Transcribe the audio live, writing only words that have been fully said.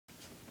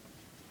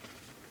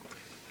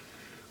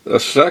The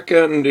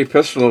second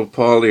epistle of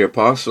Paul the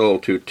Apostle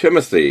to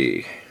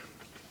Timothy,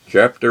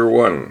 chapter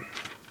 1.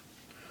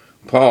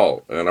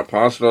 Paul, an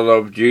apostle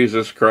of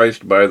Jesus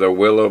Christ by the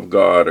will of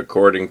God,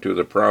 according to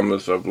the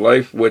promise of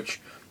life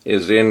which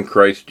is in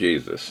Christ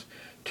Jesus.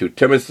 To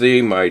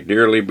Timothy, my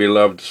dearly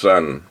beloved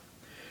son,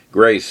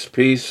 grace,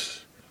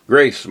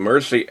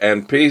 mercy,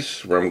 and peace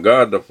from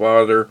God the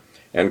Father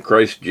and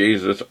Christ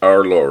Jesus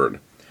our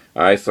Lord.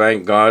 I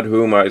thank God,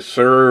 whom I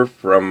serve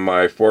from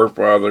my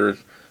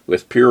forefathers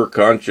with pure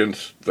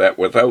conscience, that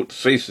without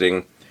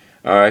ceasing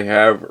I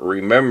have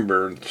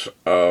remembrance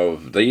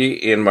of thee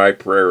in my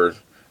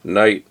prayers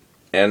night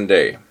and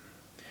day,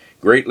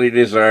 greatly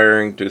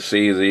desiring to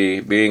see thee,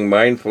 being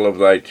mindful of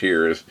thy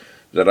tears,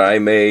 that I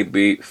may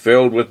be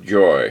filled with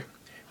joy,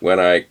 when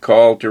I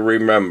call to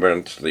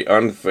remembrance the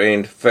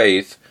unfeigned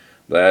faith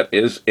that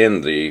is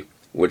in thee,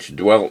 which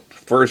dwelt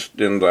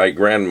first in thy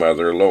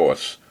grandmother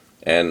Lois,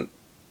 and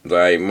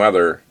thy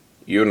mother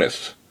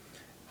Eunice.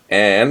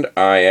 And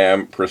I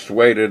am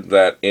persuaded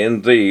that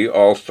in thee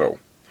also.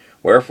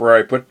 Wherefore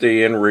I put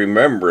thee in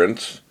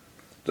remembrance,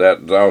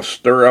 that thou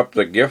stir up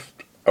the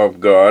gift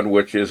of God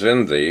which is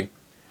in thee,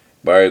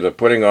 by the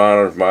putting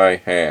on of my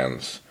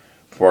hands.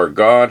 For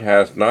God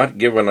hath not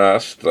given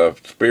us the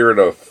spirit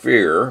of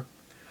fear,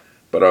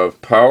 but of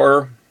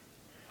power,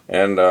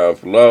 and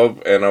of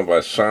love, and of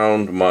a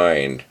sound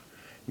mind.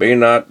 Be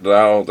not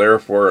thou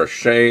therefore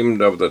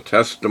ashamed of the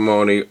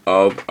testimony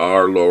of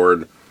our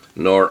Lord,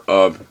 nor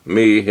of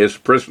me his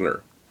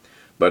prisoner,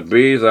 but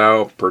be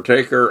thou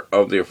partaker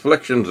of the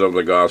afflictions of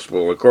the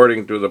gospel,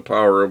 according to the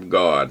power of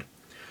God,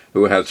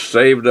 who hath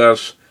saved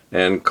us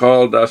and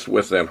called us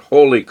with an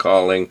holy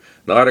calling,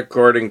 not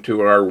according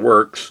to our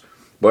works,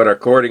 but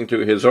according to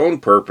his own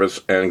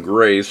purpose and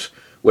grace,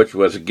 which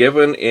was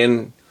given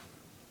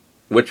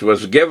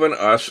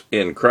us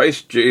in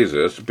Christ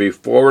Jesus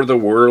before the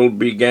world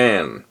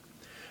began,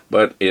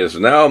 but is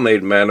now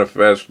made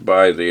manifest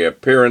by the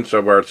appearance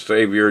of our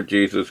Savior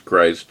Jesus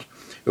Christ,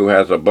 who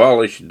hath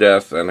abolished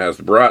death, and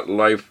hath brought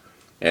life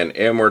and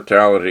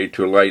immortality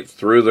to light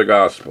through the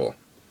gospel,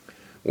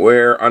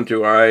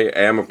 whereunto I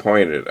am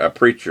appointed a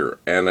preacher,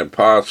 an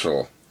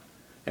apostle,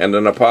 and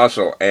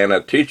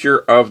a teacher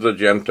of the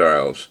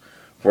Gentiles,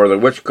 for the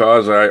which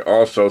cause I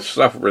also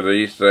suffer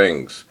these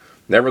things.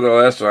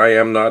 Nevertheless I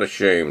am not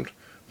ashamed,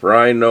 for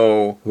I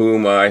know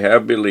whom I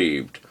have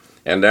believed,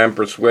 and am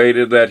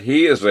persuaded that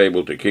he is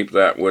able to keep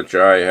that which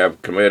I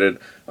have committed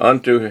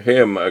unto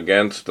him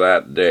against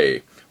that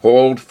day.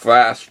 Hold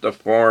fast the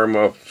form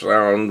of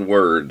sound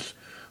words,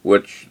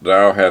 which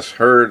thou hast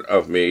heard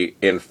of me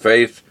in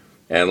faith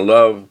and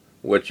love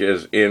which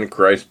is in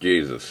Christ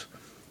Jesus.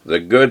 The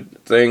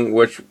good thing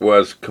which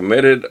was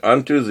committed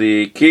unto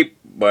thee keep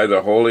by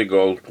the Holy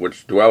Ghost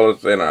which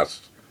dwelleth in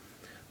us.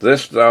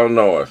 This thou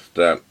knowest,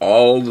 that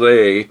all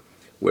they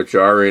which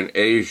are in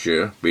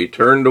Asia be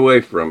turned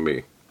away from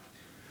me,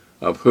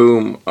 of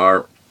whom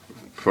are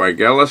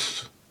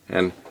Phygellus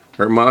and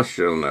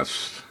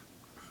Hermogenes.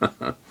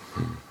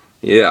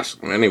 Yes,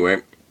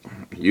 anyway,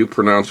 you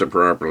pronounce it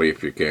properly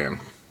if you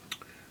can.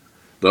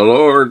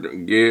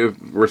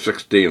 Verse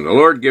 16, the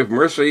Lord give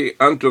mercy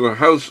unto the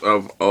house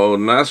of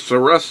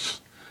Onesimus,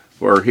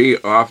 for he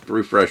oft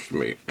refreshed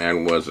me,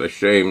 and was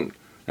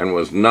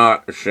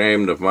not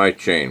ashamed of my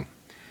chain.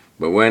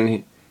 But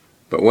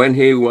when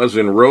he was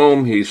in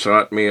Rome, he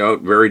sought me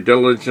out very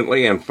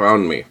diligently, and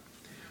found me.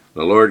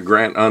 The Lord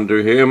grant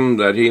unto him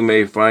that he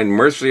may find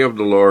mercy of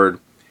the Lord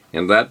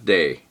in that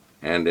day,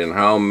 and in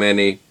how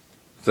many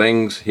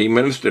things he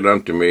ministered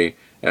unto me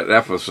at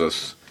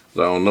Ephesus,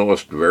 thou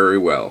knowest very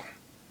well.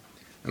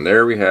 And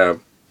there we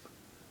have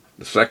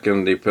the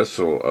second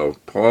epistle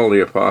of Paul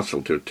the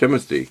Apostle to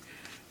Timothy,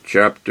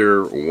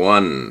 chapter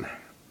 1.